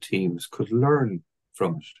adult teams could learn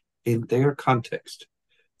from it in their context.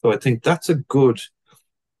 So I think that's a good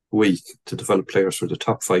week to develop players for the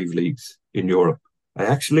top five leagues in Europe. I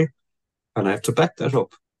actually, and I have to back that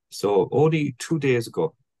up. So only 2 days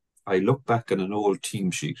ago, I looked back at an old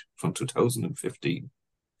team sheet from 2015,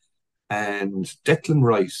 and Declan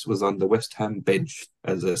Rice was on the West Ham bench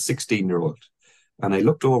as a 16-year-old. And I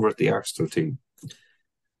looked over at the Arsenal team.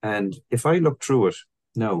 And if I look through it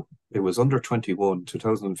now, it was under 21,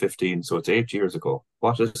 2015, so it's 8 years ago.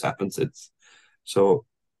 What has happened since? So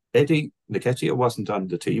Eddie Nketiah wasn't on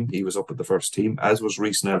the team. He was up at the first team, as was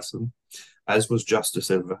Reece Nelson, as was Josta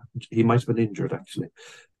Silva. He might have been injured, actually.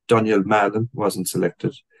 Daniel Malen wasn't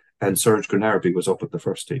selected, and Serge Gnabry was up at the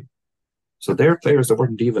first team. So they're players that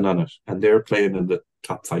weren't even on it, and they're playing in the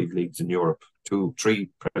top five leagues in Europe, three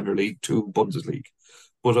Premier League, two Bundesliga.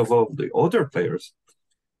 But of all the other players,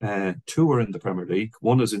 two are in the Premier League,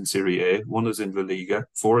 one is in Serie A, one is in La Liga,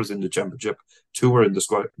 four is in the Championship, two are in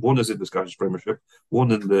the one is in the Scottish Premiership,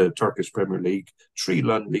 one in the Turkish Premier League, three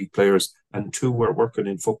non-league players, and two are working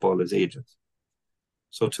in football as agents.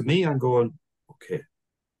 So to me, I'm going, okay,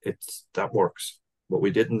 that works. What we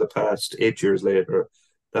did in the past, 8 years later,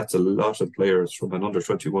 that's a lot of players from an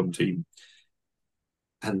under-21 team.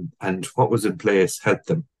 And what was in place helped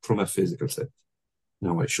them from a physical sense.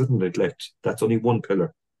 Now, I shouldn't neglect, that's only one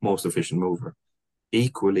pillar, most efficient mover.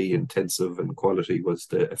 Equally intensive and quality was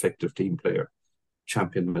the effective team player,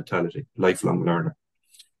 champion mentality, lifelong learner.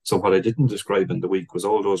 So what I didn't describe in the week was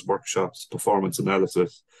all those workshops, performance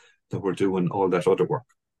analysis that were doing all that other work.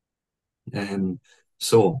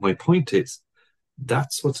 So my point is,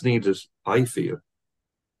 that's what's needed, I feel,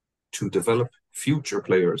 to develop future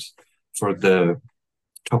players for the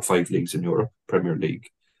top five leagues in Europe, Premier League.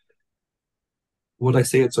 Would I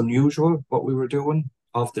say it's unusual what we were doing?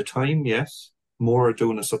 Of the time, yes. More are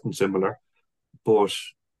doing something similar. But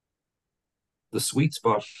the sweet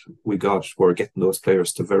spot we got were getting those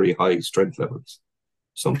players to very high strength levels.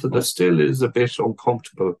 Something that still is a bit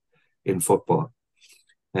uncomfortable in football.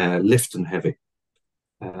 Lifting heavy,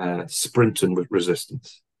 sprinting with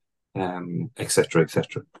resistance, etc.,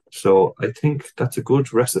 etc. So I think that's a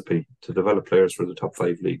good recipe to develop players for the top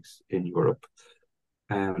five leagues in Europe.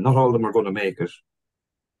 Not all of them are going to make it,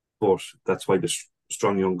 but that's why the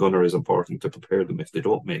strong young gunner is important to prepare them if they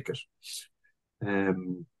don't make it.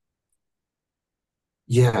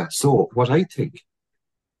 Yeah, so what I think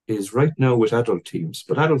is right now with adult teams,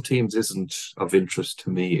 but adult teams isn't of interest to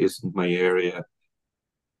me, isn't my area.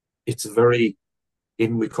 It's very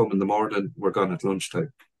in we come in the morning, we're gone at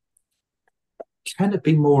lunchtime. Can it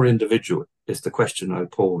be more individual? Is the question I'll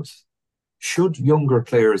pose. Should younger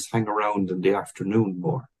players hang around in the afternoon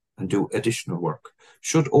more and do additional work?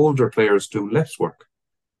 Should older players do less work?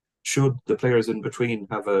 Should the players in between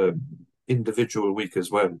have an individual week as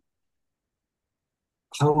well?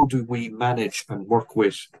 How do we manage and work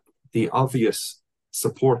with the obvious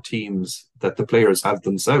support teams that the players have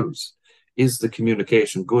themselves? Is the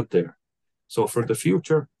communication good there? So for the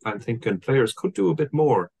future, I'm thinking players could do a bit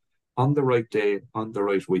more on the right day, on the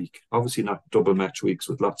right week. Obviously not double match weeks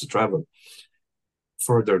with lots of travel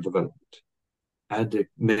for their development. And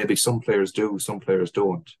maybe some players do, some players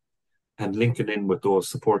don't. And linking in with those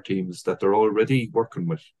support teams that they're already working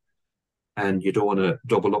with. And you don't want to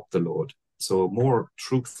double up the load. So more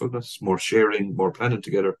truthfulness, more sharing, more planning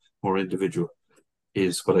together, more individual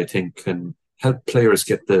is what I think can help players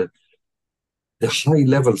get the high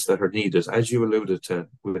levels that are needed, as you alluded to,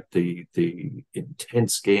 with the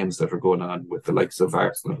intense games that are going on with the likes of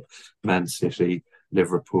Arsenal, Man City,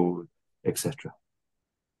 Liverpool, etc.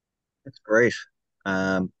 That's great.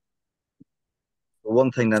 Um,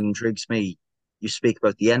 one thing that intrigues me, you speak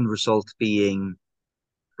about the end result being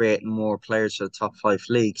creating more players for the top five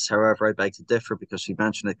leagues. However, I beg to differ because you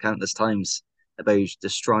mentioned it countless times about the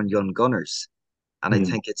strong young gunners. And I Mm.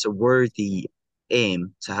 think it's a worthy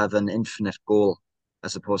aim to have an infinite goal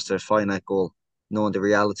as opposed to a finite goal, knowing the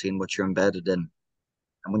reality in what you're embedded in.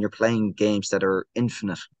 And when you're playing games that are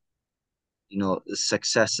infinite,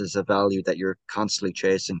 success is a value that you're constantly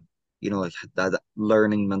chasing. That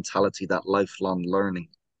learning mentality, that lifelong learning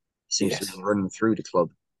seems to be Yes. running through the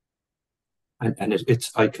club. And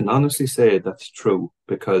it's I can honestly say that's true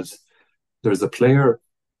because there's a player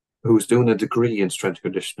who's doing a degree in strength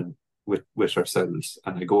conditioning with ourselves,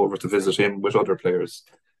 and I go over to visit him with other players.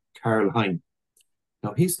 Karl Hein.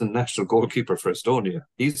 Now he's the national goalkeeper for Estonia.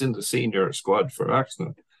 He's in the senior squad for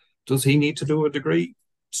Arsenal. Does he need to do a degree?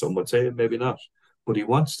 Some would say maybe not. But he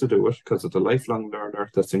wants to do it because of the lifelong learner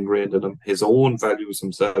that's ingrained in him, his own values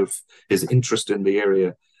himself, his interest in the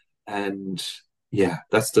area. And yeah,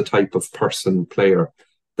 that's the type of person, player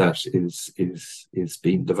that is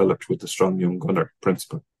being developed with the Strong Young Gunner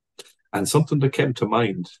principle. And something that came to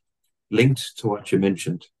mind, linked to what you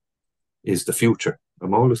mentioned, is the future.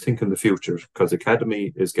 I'm always thinking the future because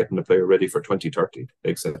Academy is getting a player ready for 2030,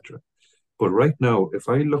 etc. But right now, if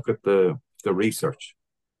I look at the research,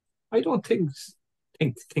 I don't think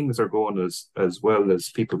things are going as well as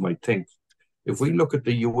people might think. If we look at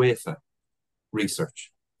the UEFA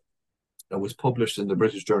research that was published in the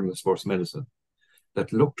British Journal of Sports Medicine,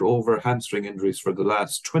 that looked over hamstring injuries for the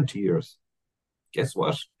last 20 years, guess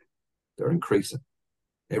what? They're increasing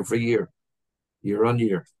every year on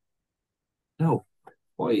year. Now,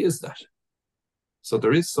 why is that? So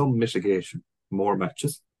there is some mitigation, more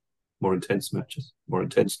matches, more intense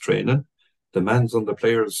training, demands on the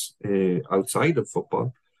players outside of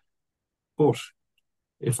football. But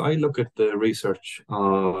if I look at the research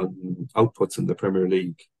on outputs in the Premier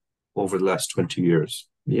League over the last 20 years,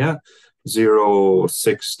 yeah,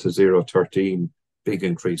 0.6 to 0.13, big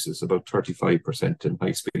increases, about 35% in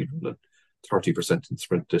high speed running, 30% in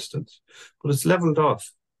sprint distance. But it's leveled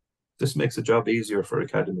off. This makes the job easier for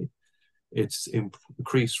Academy. It's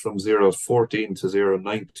increased from 0.14 to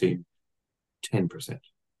 0.19, 10%.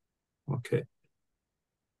 Okay.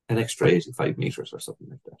 An extra 85 meters or something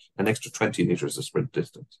like that. An extra 20 meters of sprint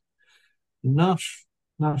distance. Not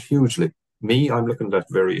hugely. I'm looking at that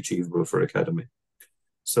very achievable for Academy.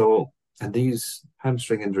 So, and these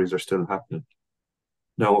hamstring injuries are still happening.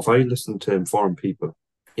 Now, if I listen to informed people,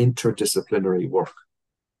 interdisciplinary work,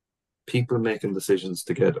 people making decisions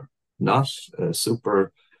together, not a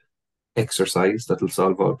super exercise that'll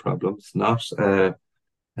solve all problems, not a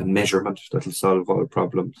measurement that'll solve all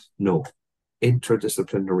problems. No,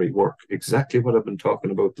 interdisciplinary work, exactly what I've been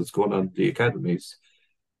talking about that's going on in the academies,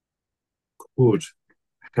 could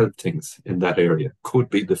help things in that area, could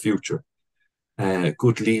be the future.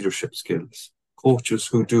 Good leadership skills, coaches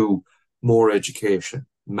who do more education,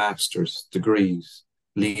 masters, degrees,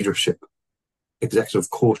 leadership, executive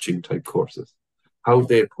coaching type courses, how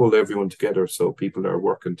they pull everyone together so people are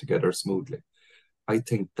working together smoothly. I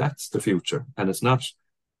think that's the future. And it's not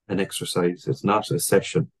an exercise, it's not a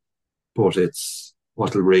session, but it's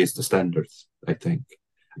what will raise the standards, I think.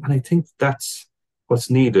 And I think that's what's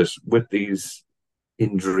needed with these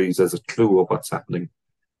injuries as a clue of what's happening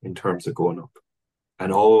in terms of going up.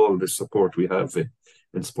 And all the support we have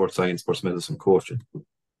in sports science, sports medicine, coaching.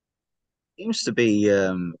 Seems to be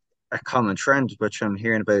a common trend, which I'm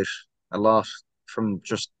hearing about a lot from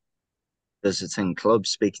just visiting clubs,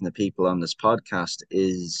 speaking to people on this podcast,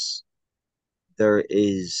 is there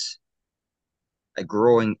is a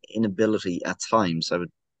growing inability at times, I would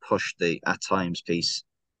push the at times piece,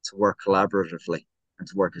 to work collaboratively and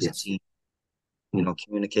to work as a Yes. team. You know,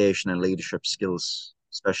 communication and leadership skills,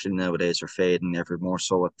 especially nowadays, are fading ever more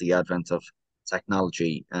so with the advent of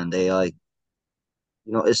technology and AI.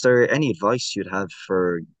 You know, is there any advice you'd have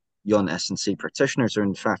for young S&C practitioners, or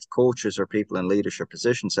in fact coaches or people in leadership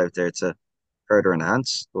positions out there, to further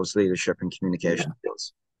enhance those leadership and communication Yeah,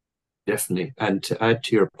 skills? definitely. And to add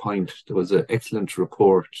to your point, there was an excellent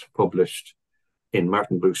report published in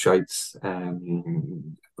Martin Bluscheidt's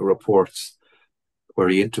reports where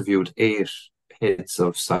he interviewed 8 heads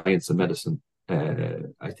of science and medicine.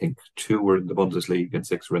 I think 2 were in the Bundesliga and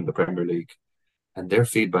 6 were in the Premier League. And their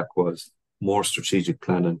feedback was more strategic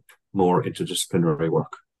planning, more interdisciplinary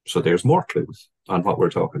work. So there's more clues on what we're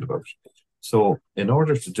talking about. So in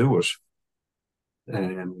order to do it,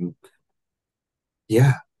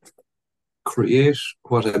 yeah, create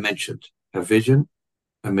what I mentioned, a vision,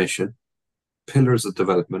 a mission, pillars of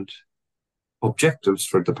development, objectives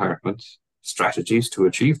for departments, strategies to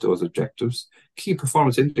achieve those objectives, key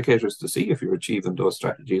performance indicators to see if you're achieving those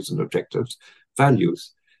strategies and objectives,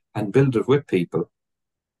 values, and build it with people.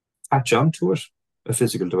 Attach onto it a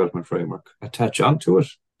physical development framework, attach onto it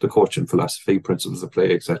the coaching philosophy, principles of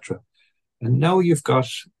play, etc. And now you've got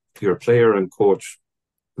your player and coach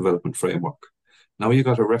development framework. Now you've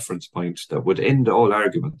got a reference point that would end all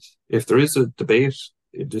arguments. If there is a debate,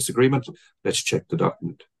 a disagreement, let's check the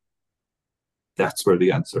document. That's where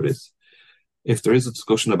the answer is. If there is a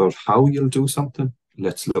discussion about how you'll do something,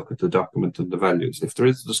 let's look at the document and the values. If there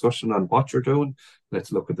is a discussion on what you're doing,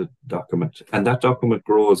 let's look at the document. And that document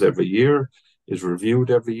grows every year, is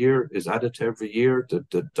reviewed every year, is added to every year.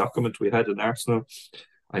 The document we had in Arsenal,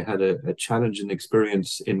 I had a challenging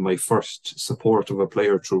experience in my first support of a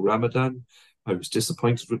player through Ramadan. I was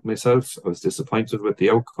disappointed with myself. I was disappointed with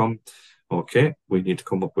the outcome. Okay, we need to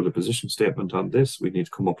come up with a position statement on this. We need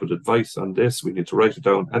to come up with advice on this. We need to write it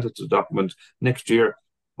down, add it to the document. Next year,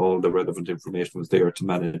 all the relevant information was there to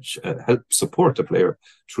manage, help support the player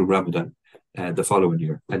through Ramadan the following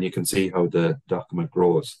year. And you can see how the document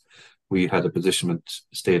grows. We had a position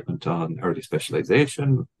statement on early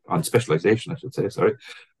specialization, on specialization, I should say, sorry.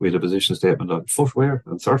 We had a position statement on footwear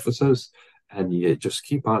and surfaces, and you just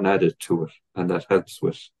keep on added to it, and that helps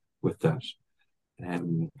with that.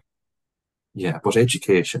 Yeah, but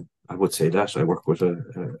education, I would say that. I work with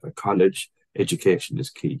a college. Education is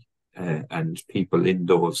key, and people in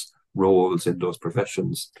those roles, in those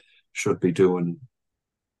professions, should be doing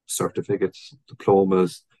certificates,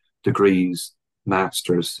 diplomas, degrees,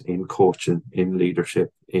 masters in coaching, in leadership,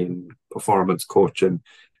 in performance coaching,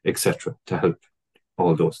 etc., to help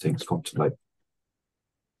all those things come to life.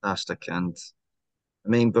 Fantastic. And I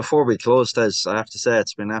mean, before we close, Des, I have to say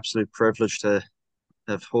it's been an absolute privilege to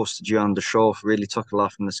have hosted you on the show. Really took a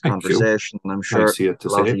lot from this Thank you. conversation, and I'm Nice sure to see you to a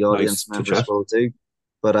lot of say. the audience Nice to members chat. will do.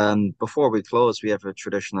 But before we close, we have a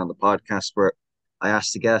tradition on the podcast where I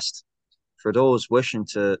ask the guest, for those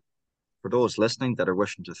listening that are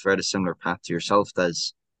wishing to thread a similar path to yourself,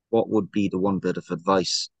 Des, what would be the one bit of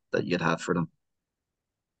advice that you'd have for them?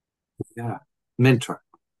 Yeah, mentor.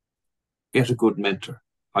 Get a good mentor.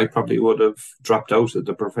 I probably would have dropped out of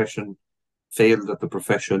the profession, failed at the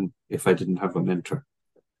profession if I didn't have a mentor.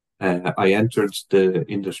 I entered the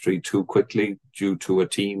industry too quickly due to a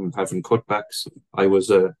team having cutbacks. I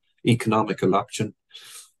was a economical option,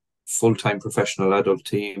 full-time professional adult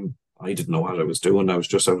team. I didn't know what I was doing. I was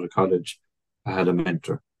just out of college. I had a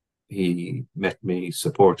mentor. He met me,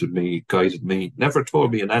 supported me, guided me, never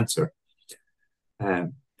told me an answer,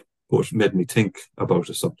 but made me think about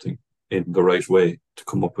something in the right way to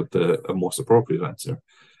come up with a most appropriate answer.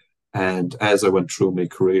 And as I went through my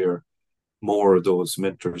career, more of those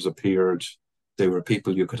mentors appeared. They were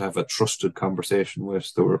people you could have a trusted conversation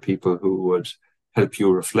with. There were people who would help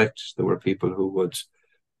you reflect. There were people who would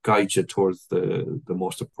guide you towards the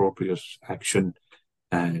most appropriate action.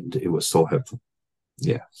 And it was so helpful.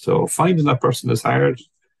 Yeah. So finding that person is hard,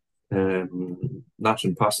 not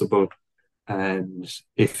impossible. And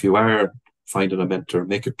if you are finding a mentor,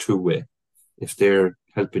 make it two-way. If they're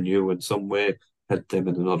helping you in some way, help them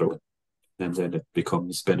in another way. And then it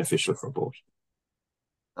becomes beneficial for both.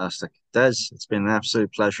 Fantastic. Des, it's been an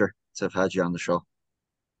absolute pleasure to have had you on the show.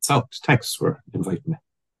 So thanks for inviting me.